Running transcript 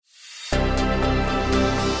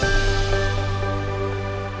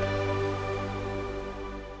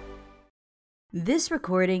This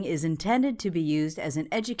recording is intended to be used as an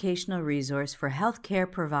educational resource for healthcare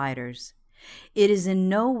providers. It is in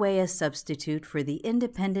no way a substitute for the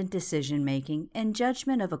independent decision-making and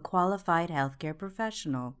judgment of a qualified healthcare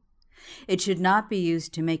professional. It should not be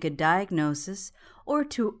used to make a diagnosis or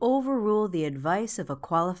to overrule the advice of a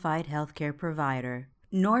qualified healthcare provider,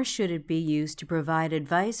 nor should it be used to provide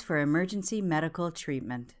advice for emergency medical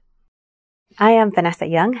treatment. I am Vanessa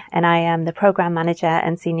Young, and I am the Programme Manager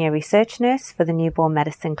and Senior Research Nurse for the Newborn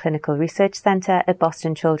Medicine Clinical Research Centre at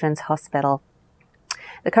Boston Children's Hospital.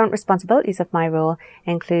 The current responsibilities of my role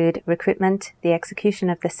include recruitment, the execution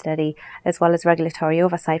of the study, as well as regulatory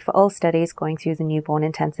oversight for all studies going through the Newborn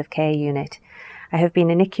Intensive Care Unit. I have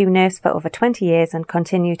been a NICU nurse for over 20 years and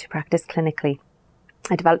continue to practice clinically.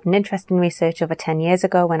 I developed an interest in research over 10 years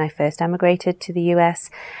ago when I first emigrated to the US,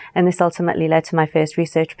 and this ultimately led to my first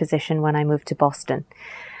research position when I moved to Boston.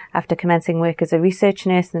 After commencing work as a research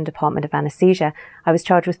nurse in the Department of Anesthesia, I was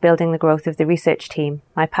charged with building the growth of the research team.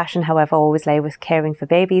 My passion, however, always lay with caring for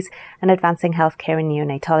babies and advancing healthcare in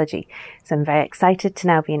neonatology, so I'm very excited to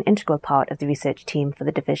now be an integral part of the research team for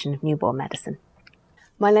the Division of Newborn Medicine.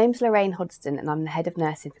 My name's Lorraine Hodgson, and I'm the Head of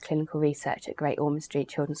Nursing for Clinical Research at Great Ormond Street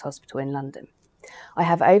Children's Hospital in London. I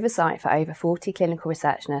have oversight for over 40 clinical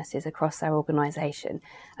research nurses across our organisation,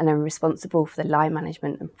 and I'm responsible for the line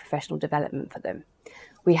management and professional development for them.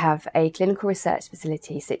 We have a clinical research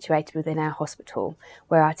facility situated within our hospital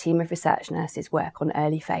where our team of research nurses work on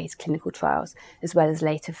early phase clinical trials as well as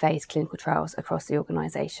later phase clinical trials across the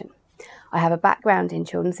organisation. I have a background in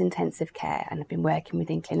children's intensive care and have been working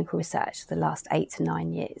within clinical research for the last 8 to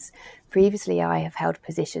 9 years. Previously, I have held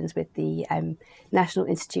positions with the National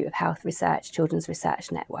Institute of Health Research Children's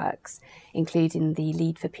Research Networks, including the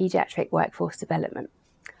lead for paediatric workforce development.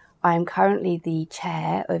 I am currently the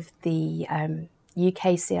chair of the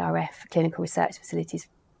UK CRF Clinical Research Facilities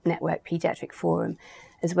Network Paediatric Forum,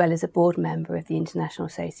 as well as a board member of the International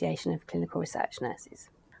Association of Clinical Research Nurses.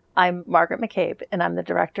 I'm Margaret McCabe, and I'm the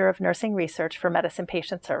Director of Nursing Research for Medicine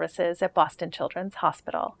Patient Services at Boston Children's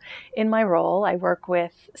Hospital. In my role, I work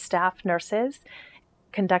with staff nurses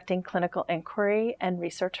conducting clinical inquiry and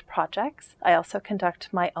research projects. I also conduct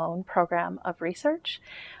my own program of research.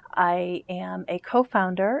 I am a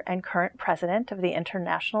co-founder and current president of the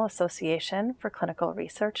International Association for Clinical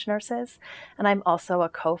Research Nurses, and I'm also a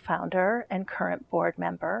co-founder and current board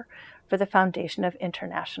member for the Foundation of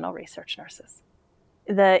International Research Nurses.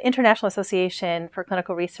 The International Association for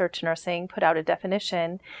Clinical Research Nursing put out a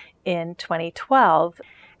definition in 2012.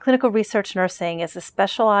 Clinical research nursing is a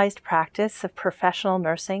specialized practice of professional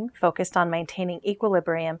nursing focused on maintaining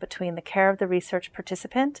equilibrium between the care of the research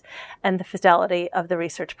participant and the fidelity of the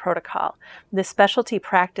research protocol. This specialty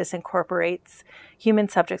practice incorporates human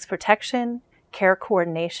subjects protection, care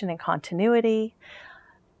coordination and continuity,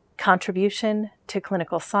 contribution to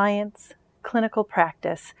clinical science, clinical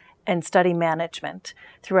practice, and study management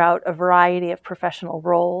throughout a variety of professional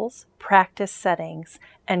roles, practice settings,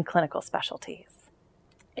 and clinical specialties.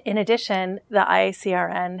 In addition, the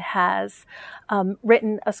IACRN has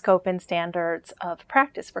written a scope and standards of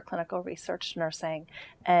practice for clinical research nursing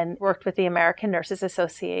and worked with the American Nurses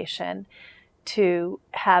Association to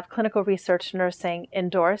have clinical research nursing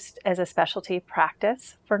endorsed as a specialty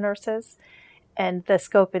practice for nurses. And the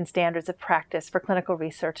scope and standards of practice for clinical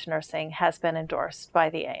research nursing has been endorsed by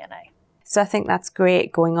the ANA. So I think that's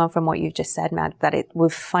great going on from what you've just said, Matt, that it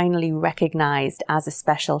was finally recognised as a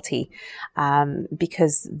specialty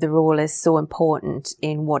because the role is so important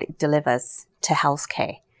in what it delivers to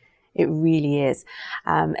healthcare. It really is.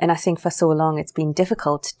 And I think for so long it's been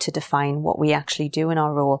difficult to define what we actually do in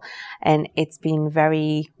our role, and it's been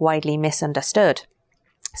very widely misunderstood.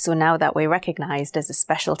 So now that we're recognised as a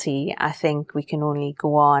specialty, I think we can only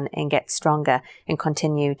go on and get stronger and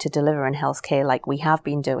continue to deliver in healthcare like we have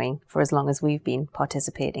been doing for as long as we've been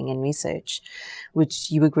participating in research. Would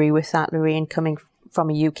you agree with that, Lorraine, coming from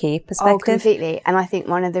a UK perspective? Oh, completely. And I think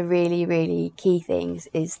one of the really, really key things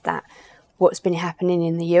is that what's been happening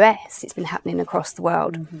in the US, it's been happening across the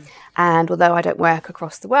world. Mm-hmm. And although I don't work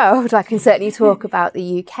across the world, I can certainly talk about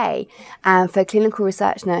the UK. And for clinical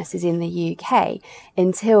research nurses in the UK,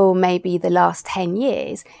 until maybe the last 10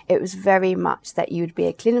 years, it was very much that you would be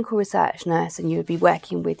a clinical research nurse and you would be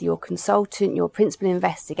working with your consultant, your principal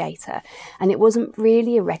investigator. And it wasn't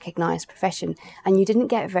really a recognised profession. And you didn't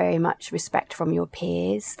get very much respect from your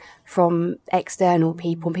peers, from external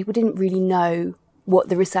people. And people didn't really know what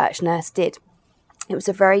the research nurse did. It was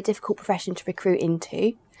a very difficult profession to recruit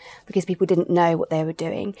into because people didn't know what they were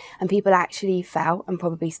doing, and people actually felt, and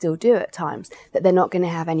probably still do at times, that they're not going to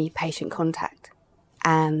have any patient contact.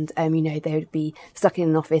 and they would be stuck in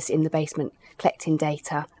an office in the basement collecting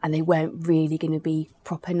data, and they weren't really going to be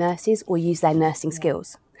proper nurses or use their nursing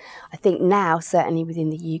skills. I think now, certainly within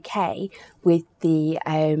the UK, with the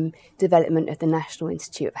development of the National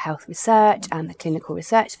Institute of Health Research and the clinical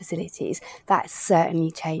research facilities, that's certainly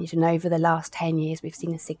changed. And over the last 10 years, we've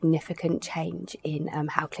seen a significant change in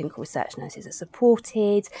how clinical research nurses are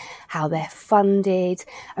supported, how they're funded,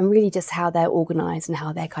 and really just how they're organised and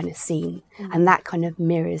how they're kind of seen. And that kind of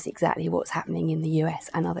mirrors exactly what's happening in the US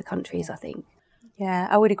and other countries, I think. Yeah,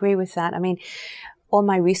 I would agree with that. I mean, all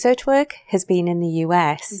my research work has been in the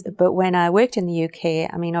US, but when I worked in the UK,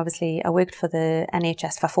 I mean, obviously I worked for the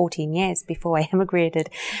NHS for 14 years before I emigrated.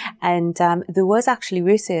 And there was actually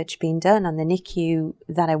research being done on the NICU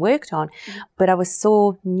that I worked on, but I was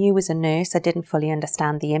so new as a nurse, I didn't fully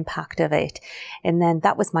understand the impact of it. And then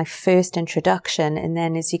that was my first introduction. And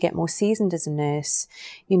then as you get more seasoned as a nurse,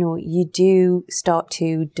 you do start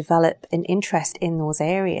to develop an interest in those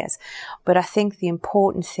areas. But I think the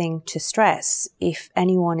important thing to stress, if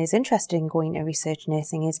anyone is interested in going to research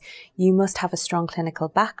nursing, is you must have a strong clinical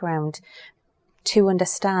background to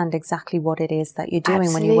understand exactly what it is that you're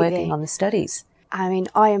doing when you're working on the studies. I mean,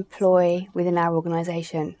 I employ within our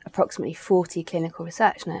organisation approximately 40 clinical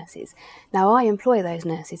research nurses. Now, I employ those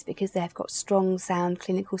nurses because they've got strong, sound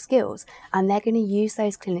clinical skills, and they're going to use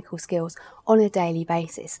those clinical skills on a daily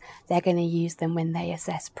basis. They're going to use them when they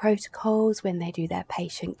assess protocols, when they do their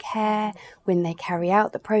patient care, when they carry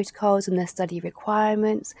out the protocols and the study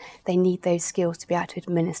requirements. They need those skills to be able to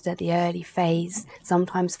administer the early phase,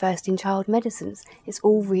 sometimes first in child medicines. It's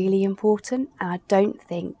all really important, and I don't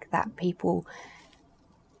think that people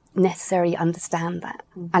necessarily understand that.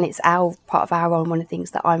 And it's part of our role, and one of the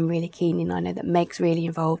things that I'm really keen in, I know that Meg's really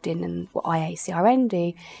involved in, and what IACRN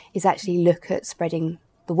do, is actually look at spreading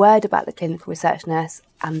the word about the clinical research nurse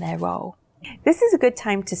and their role. This is a good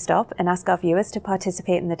time to stop and ask our viewers to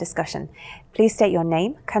participate in the discussion. Please state your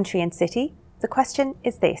name, country and city. The question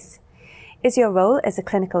is this: is your role as a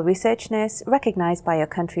clinical research nurse recognised by your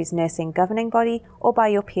country's nursing governing body or by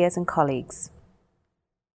your peers and colleagues?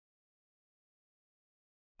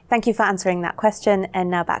 Thank you for answering that question,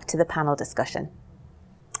 and now back to the panel discussion.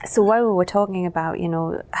 So while we were talking about,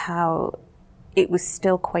 how it was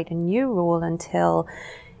still quite a new role until,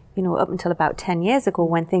 up until about 10 years ago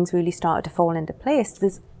when things really started to fall into place,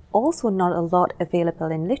 there's also not a lot available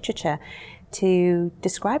in literature to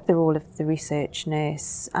describe the role of the research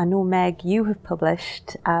nurse. I know, Meg, you have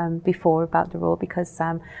published before about the role, because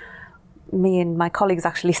me and my colleagues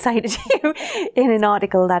actually cited you in an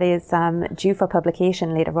article that is due for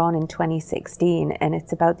publication later on in 2016, and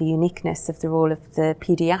it's about the uniqueness of the role of the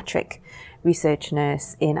paediatric research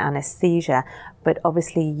nurse in anaesthesia. But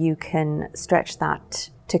obviously you can stretch that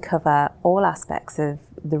to cover all aspects of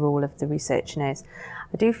the role of the research nurse.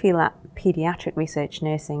 I do feel that paediatric research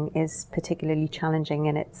nursing is particularly challenging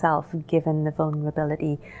in itself, given the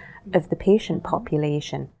vulnerability of the patient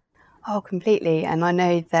population. Oh, completely. And I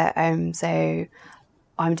know that, so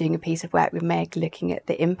I'm doing a piece of work with Meg looking at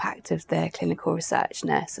the impact of the clinical research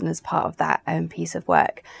nurse. And as part of that piece of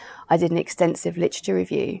work, I did an extensive literature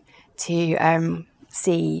review to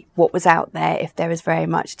see what was out there, if there was very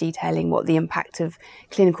much detailing what the impact of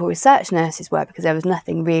clinical research nurses were, because there was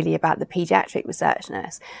nothing really about the paediatric research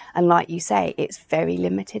nurse. And like you say, it's very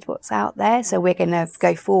limited what's out there. So we're going to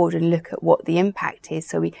go forward and look at what the impact is.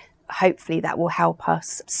 So hopefully that will help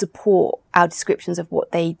us support our descriptions of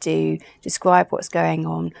what they do, describe what's going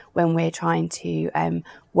on when we're trying to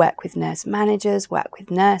work with nurse managers, work with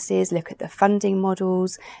nurses, look at the funding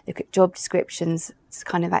models, look at job descriptions, to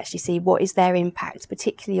kind of actually see what is their impact,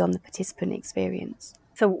 particularly on the participant experience.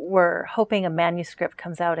 So we're hoping a manuscript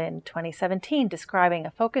comes out in 2017 describing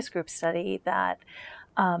a focus group study that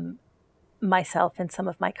myself and some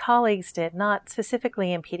of my colleagues did, not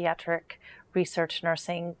specifically in pediatric research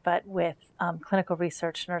nursing, but with clinical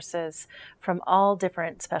research nurses from all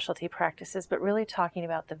different specialty practices, but really talking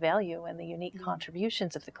about the value and the unique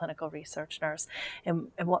contributions of the clinical research nurse and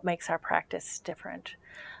what makes our practice different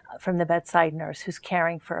from the bedside nurse who's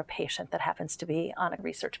caring for a patient that happens to be on a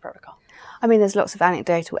research protocol. I mean, there's lots of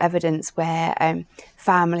anecdotal evidence where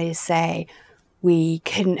families say, we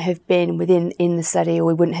couldn't have been in the study, or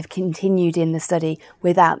we wouldn't have continued in the study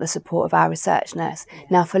without the support of our research nurse. Yeah.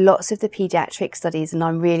 Now, for lots of the paediatric studies, and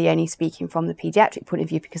I'm really only speaking from the paediatric point of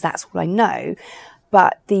view because that's all I know,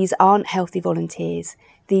 but these aren't healthy volunteers.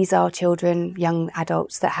 These are children, young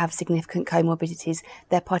adults that have significant comorbidities.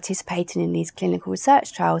 They're participating in these clinical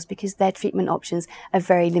research trials because their treatment options are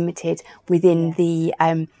very limited within the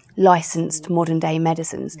licensed modern day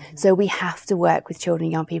medicines. So we have to work with children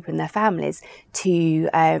and young people and their families to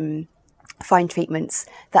find treatments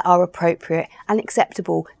that are appropriate and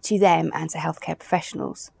acceptable to them and to healthcare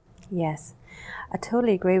professionals. Yes, I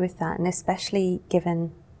totally agree with that, and especially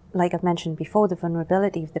given, like I've mentioned before, the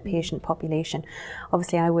vulnerability of the patient population.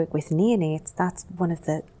 Obviously, I work with neonates. That's one of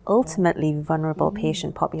the ultimately vulnerable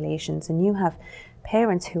patient populations, and you have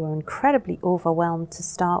parents who are incredibly overwhelmed to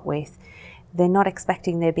start with. They're not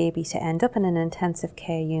expecting their baby to end up in an intensive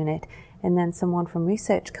care unit, and then someone from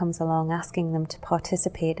research comes along asking them to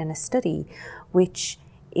participate in a study, which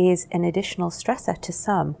is an additional stressor to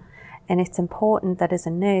some. And it's important that as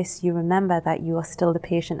a nurse you remember that you are still the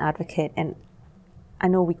patient advocate, and I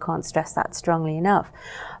know we can't stress that strongly enough,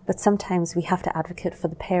 but sometimes we have to advocate for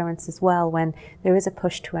the parents as well when there is a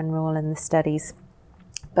push to enroll in the studies.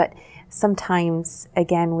 But sometimes,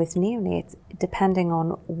 again, with neonates, depending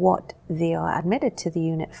on what they are admitted to the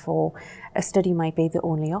unit for, a study might be the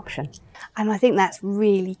only option. And I think that's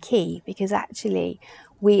really key, because actually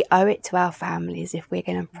we owe it to our families, if we're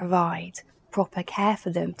going to provide proper care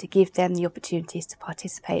for them, to give them the opportunities to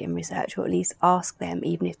participate in research, or at least ask them,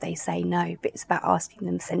 even if they say no. But it's about asking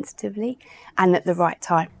them sensitively and at the right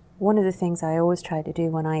time. One of the things I always try to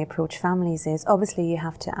do when I approach families is, obviously you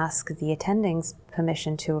have to ask the attending's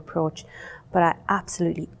permission to approach, but I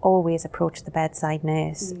absolutely always approach the bedside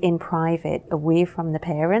nurse in private, away from the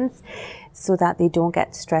parents, so that they don't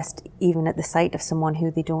get stressed even at the sight of someone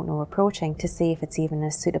who they don't know approaching, to see if it's even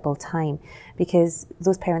a suitable time, because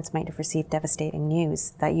those parents might have received devastating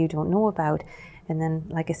news that you don't know about. And then,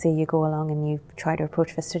 like I say, you go along and you try to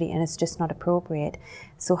approach for study and it's just not appropriate.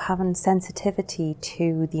 So having sensitivity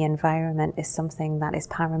to the environment is something that is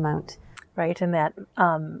paramount. Right, and that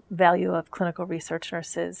value of clinical research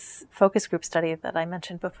nurses focus group study that I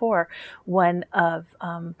mentioned before, one of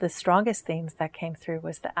the strongest themes that came through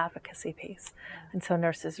was the advocacy piece. And so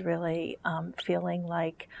nurses really feeling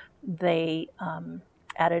like they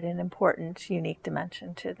added an important, unique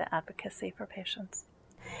dimension to the advocacy for patients.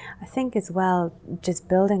 I think as well, just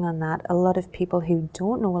building on that, a lot of people who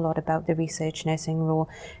don't know a lot about the research nursing role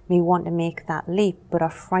may want to make that leap, but are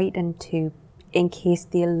frightened to, in case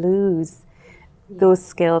they lose those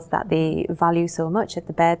skills that they value so much at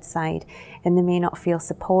the bedside, and they may not feel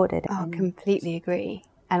supported. I completely agree.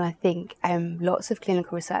 And I think lots of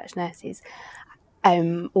clinical research nurses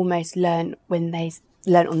almost learn when they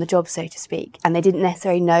learn on the job, so to speak, and they didn't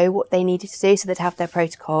necessarily know what they needed to do, so they'd have their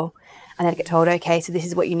protocol and they'd get told, okay, so this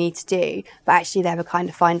is what you need to do, but actually they were kind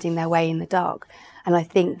of finding their way in the dark. And I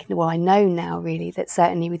think, well, I know now really that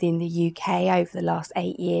certainly within the UK over the last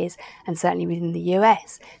 8 years, and certainly within the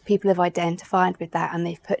US, people have identified with that and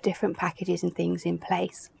they've put different packages and things in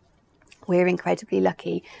place. We're incredibly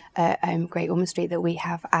lucky at Great Ormond Street that we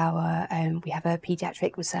have we have a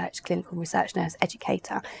paediatric clinical research nurse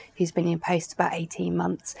educator who's been in post about 18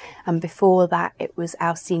 months. And before that, it was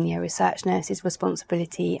our senior research nurse's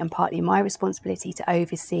responsibility and partly my responsibility to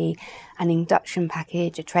oversee an induction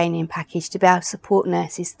package, a training package, to be able to support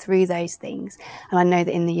nurses through those things. And I know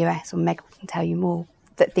that in the US, or Meg can tell you more,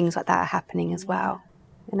 that things like that are happening as well.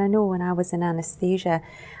 And I know when I was in anaesthesia,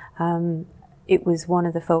 it was one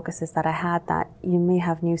of the focuses that I had, that you may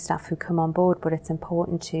have new staff who come on board, but it's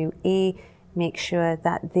important to make sure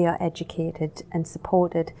that they are educated and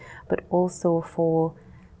supported, but also for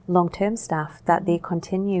long-term staff that they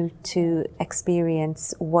continue to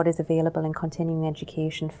experience what is available in continuing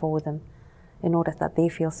education for them, in order that they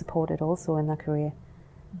feel supported also in their career.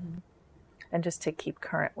 Mm-hmm. And just to keep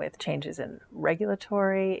current with changes in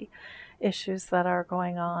regulatory issues that are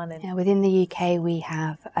going on. Yeah, within the UK we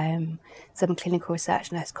have some clinical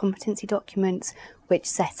research nurse competency documents which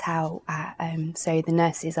set out, so the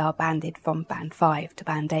nurses are banded from band 5 to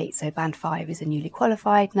band 8. So band 5 is a newly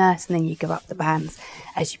qualified nurse, and then you go up the bands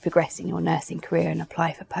as you progress in your nursing career and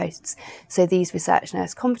apply for posts. So these research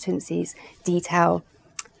nurse competencies detail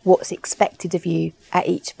what's expected of you at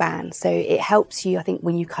each band. So it helps you, I think,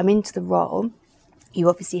 when you come into the role, you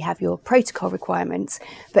obviously have your protocol requirements,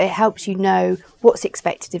 but it helps you know what's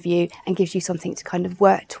expected of you and gives you something to kind of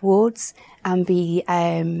work towards and be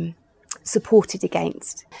supported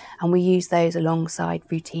against. And we use those alongside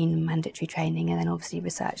routine and mandatory training, and then obviously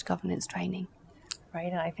research governance training. Right,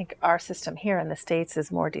 and I think our system here in the States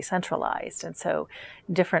is more decentralized, and so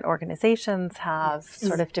different organizations have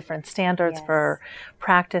sort of different standards for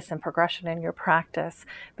practice and progression in your practice,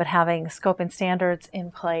 but having scope and standards in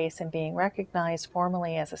place and being recognized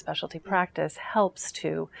formally as a specialty practice helps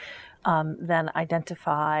to then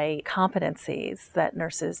identify competencies that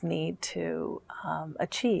nurses need to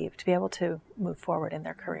achieve to be able to move forward in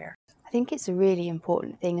their career. I think it's a really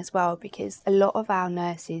important thing as well, because a lot of our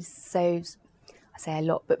nurses, so say a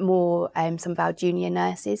lot, but more some of our junior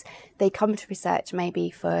nurses, they come to research maybe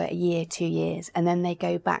for a year, 2 years, and then they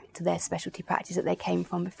go back to their specialty practice that they came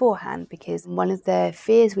from beforehand, because one of the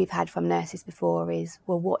fears we've had from nurses before is,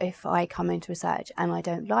 well, what if I come into research and I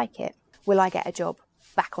don't like it? Will I get a job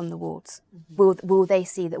back on the wards? Will they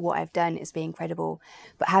see that what I've done is being credible?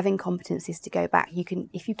 But having competencies to go back, you can,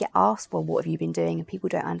 if you get asked, well, what have you been doing, and people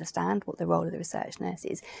don't understand what the role of the research nurse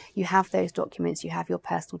is, you have those documents, you have your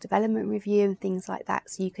personal development review and things like that,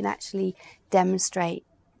 so you can actually demonstrate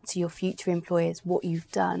to your future employers what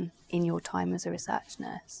you've done in your time as a research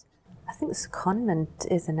nurse. I think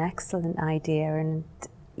secondment is an excellent idea, and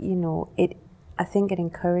I think it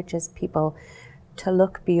encourages people to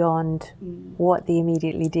look beyond what they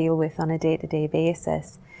immediately deal with on a day-to-day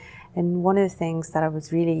basis. And one of the things that I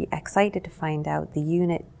was really excited to find out, the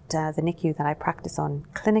NICU that I practice on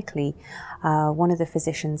clinically, one of the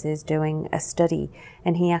physicians is doing a study,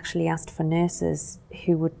 and he actually asked for nurses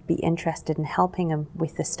who would be interested in helping him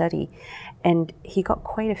with the study. And he got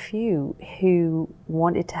quite a few who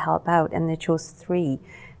wanted to help out, and they chose 3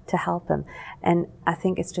 to help him. And I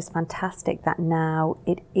think it's just fantastic that now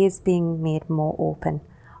it is being made more open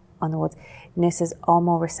on the wards. Nurses are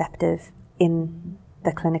more receptive in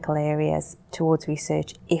the clinical areas towards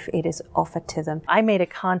research if it is offered to them. I made a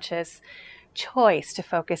conscious choice to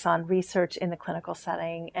focus on research in the clinical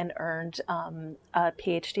setting and earned a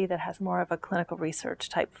PhD that has more of a clinical research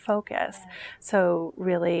type focus. So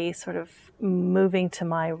really sort of moving to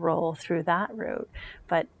my role through that route.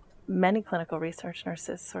 But many clinical research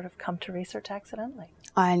nurses sort of come to research accidentally.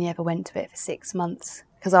 I only ever went to it for 6 months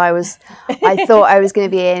because I thought I was going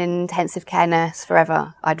to be an intensive care nurse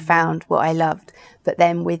forever. I'd found what I loved. But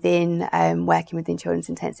then within working within children's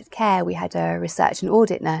intensive care, we had a research and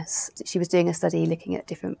audit nurse. She was doing a study looking at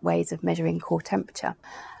different ways of measuring core temperature.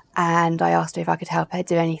 And I asked her if I could help her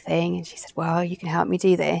do anything. And she said, well, you can help me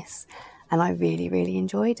do this. And I really, really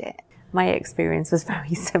enjoyed it. My experience was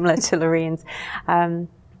very similar to Lorraine's.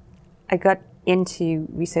 I got into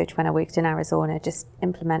research when I worked in Arizona, just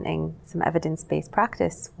implementing some evidence-based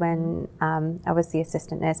practice when I was the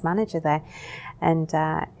assistant nurse manager there, and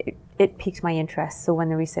it piqued my interest. So when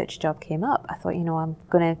the research job came up, I thought, I'm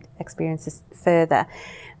going to experience this further.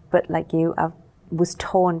 But like you, I was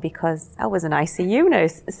torn because I was an ICU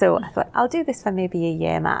nurse. So I thought, I'll do this for maybe a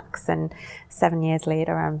year max, and 7 years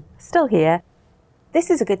later, I'm still here. This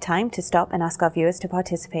is a good time to stop and ask our viewers to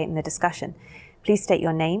participate in the discussion. Please state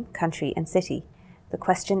your name, country, and city. The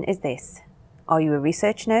question is this: are you a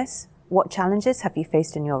research nurse? What challenges have you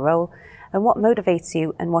faced in your role? And what motivates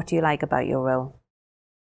you, and what do you like about your role?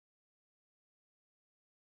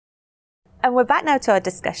 And we're back now to our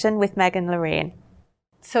discussion with Meg and Lorraine.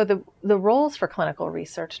 So the roles for clinical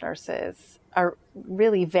research nurses are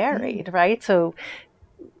really varied, right? So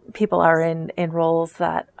people are in roles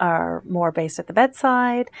that are more based at the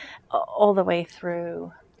bedside, all the way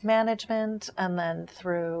through management, and then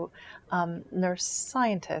through nurse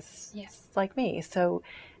scientists like me. So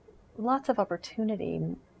lots of opportunity.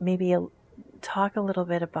 Maybe talk a little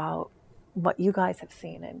bit about what you guys have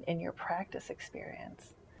seen in your practice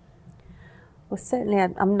experience. Well, certainly,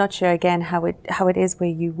 I'm not sure again how it is where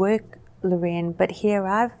you work, Lorraine, but here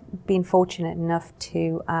I've been fortunate enough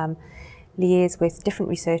to liaise with different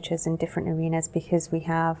researchers in different arenas, because we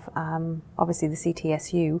have obviously the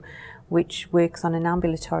CTSU, which works on an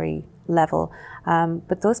ambulatory level,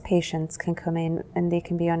 but those patients can come in and they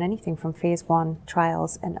can be on anything from phase 1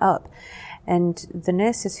 trials and up. And the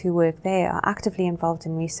nurses who work there are actively involved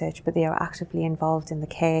in research, but they are actively involved in the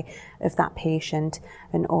care of that patient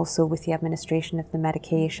and also with the administration of the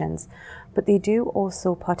medications. But they do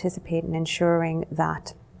also participate in ensuring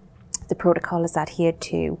that the protocol is adhered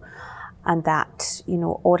to, and that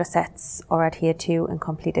order sets are adhered to and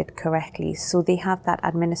completed correctly. So they have that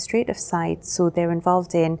administrative side, so they're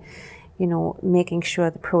involved in making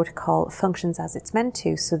sure the protocol functions as it's meant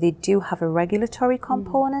to. So they do have a regulatory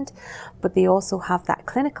component, but they also have that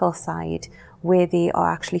clinical side where they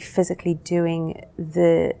are actually physically doing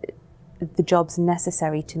the jobs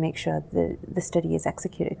necessary to make sure the study is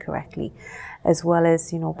executed correctly, as well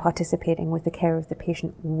as participating with the care of the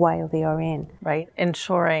patient while they are in. Right,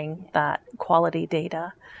 ensuring that quality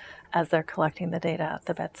data as they're collecting the data at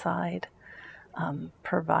the bedside,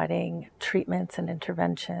 providing treatments and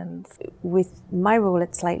interventions. With my role,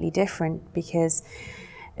 it's slightly different, because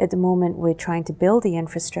at the moment we're trying to build the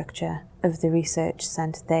infrastructure of the research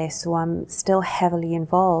centre there, so I'm still heavily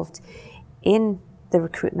involved in the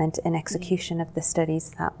recruitment and execution of the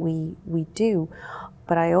studies that we do.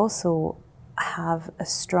 But I also have a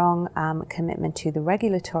strong commitment to the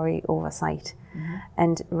regulatory oversight.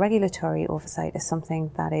 And regulatory oversight is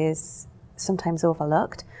something that is sometimes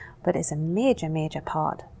overlooked, but is a major, major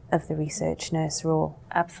part of the research nurse role.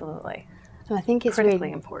 Absolutely. And I think it's critically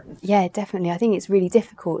really important. Yeah, definitely. I think it's really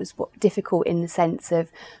difficult in the sense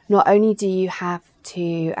of not only do you have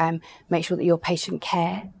to make sure that your patient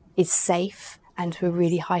care is safe and to a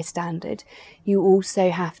really high standard, you also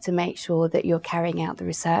have to make sure that you're carrying out the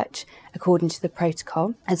research according to the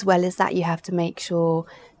protocol. As well as that, you have to make sure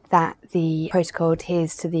that the protocol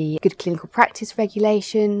adheres to the good clinical practice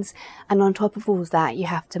regulations. And on top of all of that, you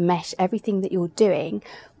have to mesh everything that you're doing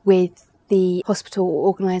with the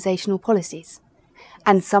hospital organisational policies.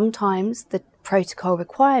 And sometimes the protocol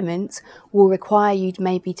requirements will require you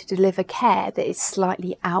maybe to deliver care that is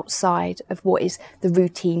slightly outside of what is the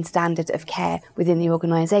routine standard of care within the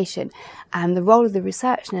organisation. And the role of the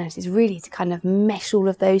research nurse is really to kind of mesh all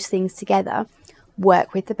of those things together,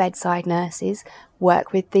 work with the bedside nurses,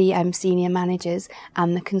 work with the senior managers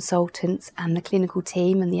and the consultants and the clinical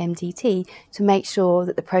team and the MDT to make sure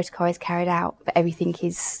that the protocol is carried out, but everything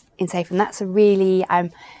is in safe. And that's a really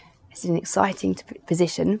it's an exciting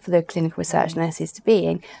position for the clinical research nurses to be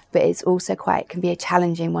in, but it's also can be a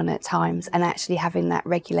challenging one at times. And actually having that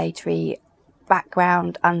regulatory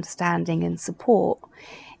background, understanding and support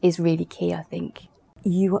is really key, I think.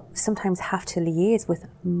 You sometimes have to liaise with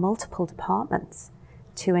multiple departments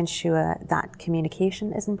to ensure that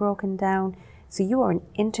communication isn't broken down. So you are an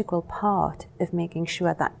integral part of making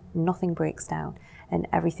sure that nothing breaks down and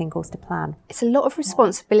everything goes to plan. It's a lot of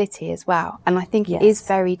responsibility as well. And I think it is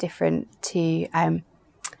very different to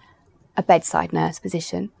a bedside nurse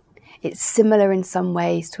position. It's similar in some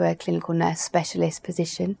ways to a clinical nurse specialist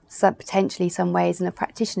position, so potentially some ways in a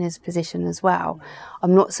practitioner's position as well.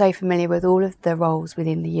 I'm not so familiar with all of the roles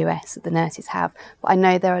within the US that the nurses have, but I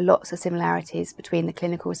know there are lots of similarities between the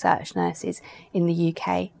clinical research nurses in the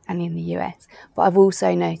UK and in the US. But I've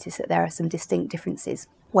also noticed that there are some distinct differences.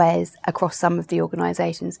 Whereas across some of the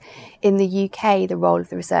organisations in the UK, the role of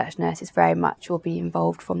the research nurse is very much will be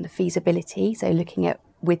involved from the feasibility. So looking at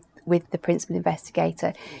with the principal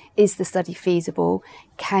investigator, is the study feasible?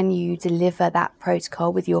 Can you deliver that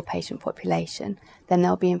protocol with your patient population? Then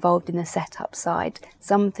they'll be involved in the setup side,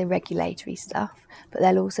 some of the regulatory stuff, but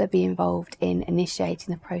they'll also be involved in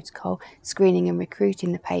initiating the protocol, screening and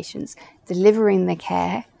recruiting the patients, delivering the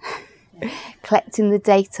care, collecting the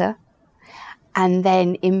data, and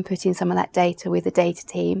then inputting some of that data with the data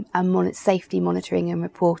team and safety monitoring and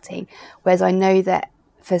reporting. Whereas I know that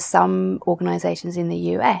for some organisations in the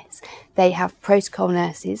US, they have protocol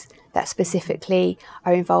nurses that specifically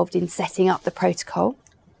are involved in setting up the protocol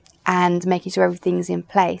and making sure everything's in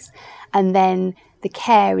place. And then the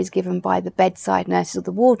care is given by the bedside nurses or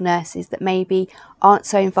the ward nurses that maybe aren't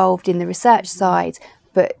so involved in the research side,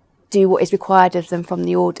 but do what is required of them from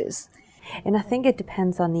the orders. And I think it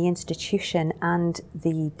depends on the institution and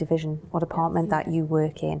the division or department that you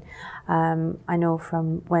work in. I know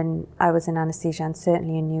from when I was in anaesthesia and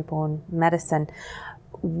certainly in newborn medicine,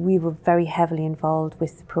 we were very heavily involved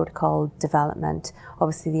with the protocol development.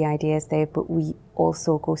 Obviously the idea is there, but we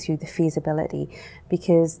also go through the feasibility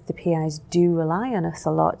because the PIs do rely on us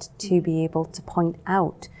a lot to be able to point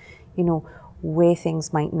out, where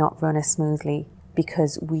things might not run as smoothly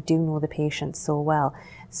because we do know the patient so well.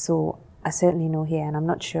 So I certainly know here, and I'm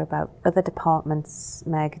not sure about other departments,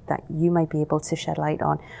 Meg, that you might be able to shed light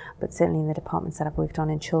on, but certainly in the departments that I've worked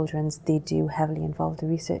on in children's, they do heavily involve the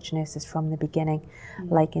research nurses from the beginning,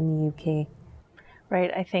 like in the UK.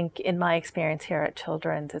 Right. I think in my experience here at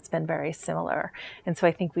Children's, it's been very similar. And so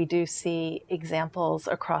I think we do see examples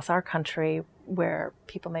across our country where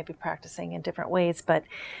people may be practicing in different ways, but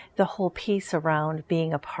the whole piece around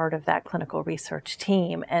being a part of that clinical research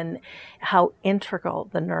team and how integral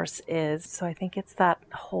the nurse is. So I think it's that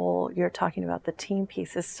whole, you're talking about the team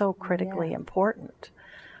piece is so critically important.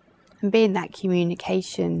 And being that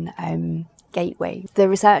communication gateway, the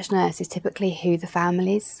research nurse is typically who the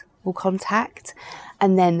families will contact,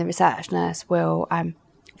 and then the research nurse will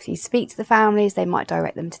speak to the families. They might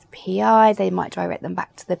direct them to the PI, they might direct them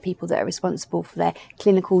back to the people that are responsible for their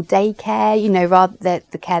clinical daycare, rather than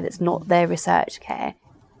the care that's not their research care.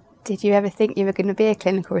 Did you ever think you were going to be a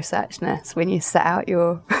clinical research nurse when you set out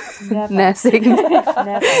your nursing?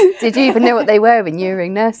 Never. Did you even know what they were when you were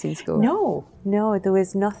in nursing school? No, No, there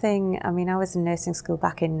was nothing. I mean, I was in nursing school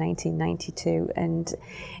back in 1992, and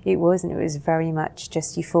it wasn't. It was very much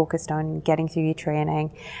just you focused on getting through your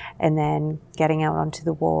training and then getting out onto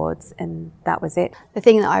the wards, and that was it. The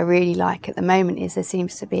thing that I really like at the moment is there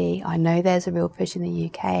seems to be, I know there's a real push in the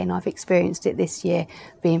UK, and I've experienced it this year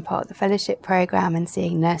being part of the fellowship programme and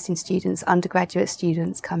seeing nursing students, undergraduate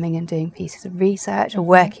students coming and doing pieces of research or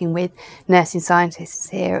working with nursing scientists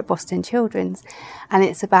here at Boston Children's. And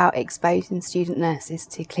it's about exposing student nurses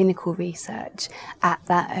to clinical research at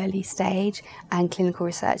that early stage, and clinical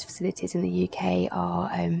research facilities in the UK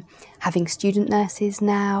are having student nurses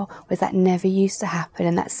now, whereas that never used to happen,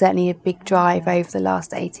 and that's certainly a big drive over the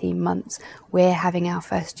last 18 months. We're having our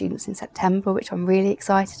first students in September, which I'm really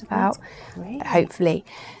excited about. Hopefully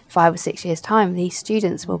 5 or 6 years' time, these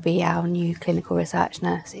students will be our new clinical research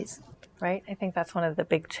nurses. Right? I think that's one of the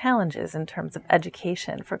big challenges in terms of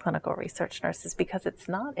education for clinical research nurses, because it's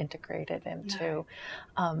not integrated into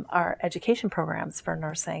our education programs for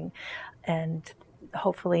nursing. And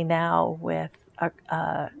hopefully now with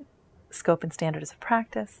a scope and standards of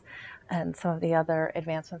practice and some of the other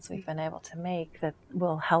advancements we've been able to make, that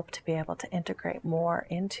will help to be able to integrate more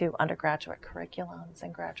into undergraduate curriculums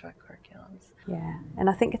and graduate curriculums. Yeah,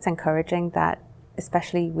 and I think it's encouraging that,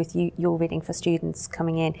 especially with your reading for students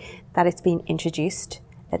coming in, that it's been introduced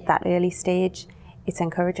at that early stage. It's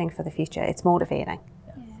encouraging for the future. It's motivating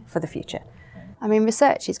for the future. I mean,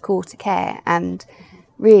 research is core to care, and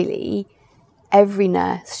really every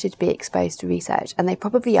nurse should be exposed to research, and they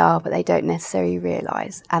probably are, but they don't necessarily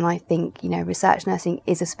realise. And I think, you know, research nursing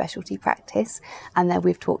is a specialty practice, and that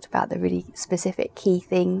we've talked about the really specific key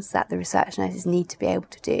things that the research nurses need to be able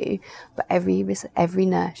to do, but every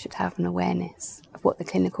nurse should have an awareness of what the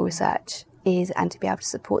clinical research is and to be able to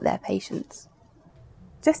support their patients.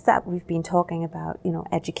 Just that we've been talking about, you know,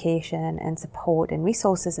 education and support and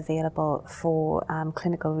resources available for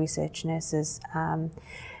clinical research nurses.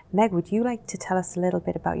 Meg, would you like to tell us a little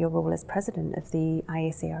bit about your role as president of the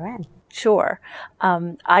IACRN? Sure.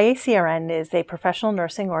 IACRN is a professional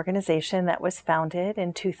nursing organization that was founded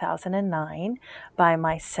in 2009 by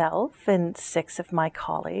myself and 6 of my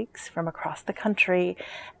colleagues from across the country.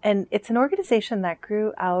 And it's an organization that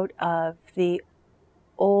grew out of the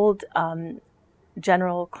old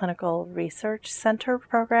General Clinical Research Center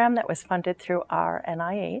program that was funded through our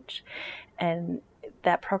NIH. And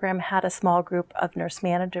that program had a small group of nurse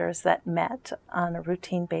managers that met on a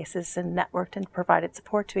routine basis and networked and provided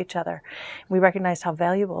support to each other. We recognized how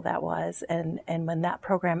valuable that was, and when that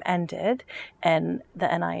program ended and the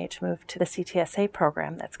NIH moved to the CTSA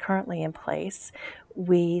program that's currently in place,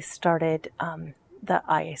 we started the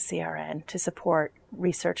IACRN to support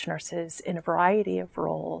research nurses in a variety of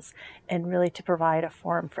roles and really to provide a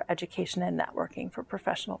forum for education and networking for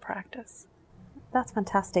professional practice. That's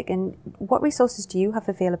fantastic. And what resources do you have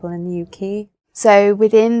available in the UK? So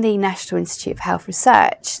within the National Institute of Health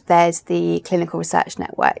Research, there's the clinical research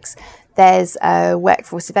networks. There's a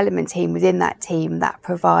workforce development team within that team that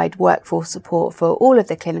provide workforce support for all of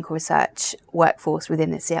the clinical research workforce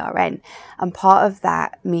within the CRN. And part of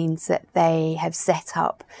that means that they have set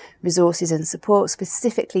up resources and support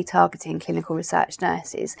specifically targeting clinical research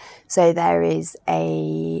nurses. So there is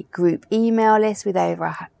a group email list with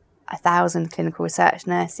over 1,000 clinical research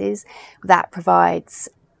nurses that provides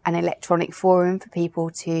an electronic forum for people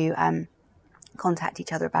to contact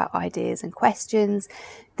each other about ideas and questions.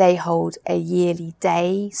 They hold a yearly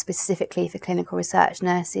day specifically for clinical research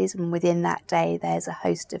nurses, and within that day there's a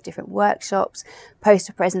host of different workshops,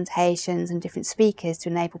 poster presentations and different speakers to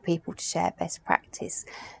enable people to share best practice.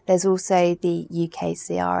 There's also the UK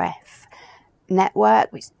CRF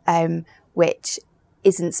network, which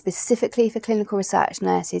isn't specifically for clinical research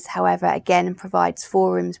nurses, however, again provides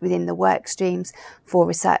forums within the work streams for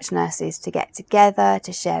research nurses to get together,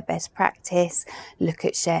 to share best practice, look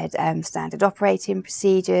at shared standard operating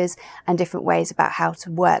procedures and different ways about how to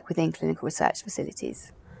work within clinical research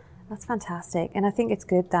facilities. That's fantastic. And I think it's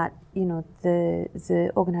good that, you know,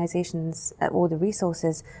 the organisations or the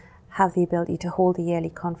resources have the ability to hold the yearly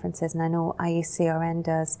conferences, and I know IACRN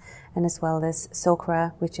does, and as well as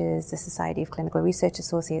SOCRA, which is the Society of Clinical Research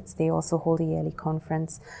Associates, they also hold a yearly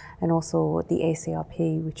conference, and also the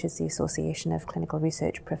ACRP, which is the Association of Clinical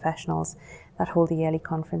Research Professionals, that hold the yearly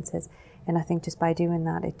conferences. And I think just by doing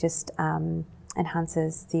that, it just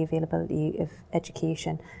enhances the availability of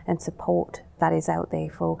education and support that is out there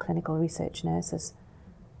for clinical research nurses.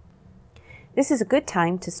 This is a good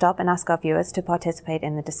time to stop and ask our viewers to participate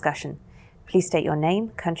in the discussion. Please state your name,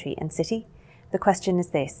 country and city. The question is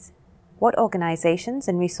this: what organisations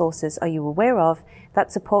and resources are you aware of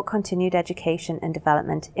that support continued education and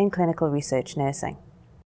development in clinical research nursing?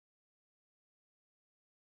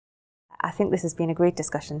 I think this has been a great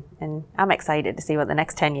discussion, and I'm excited to see what the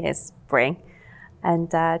next 10 years bring.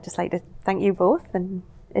 And just like to thank you both, and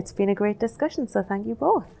it's been a great discussion, so thank you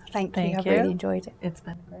both. Thank you. I've really enjoyed it. It's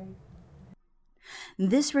been great.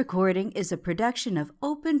 This recording is a production of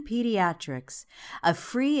Open Pediatrics, a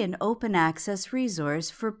free and open access resource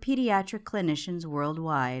for pediatric clinicians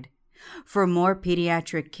worldwide. For more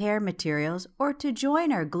pediatric care materials or to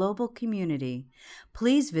join our global community,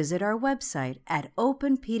 please visit our website at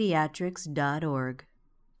openpediatrics.org.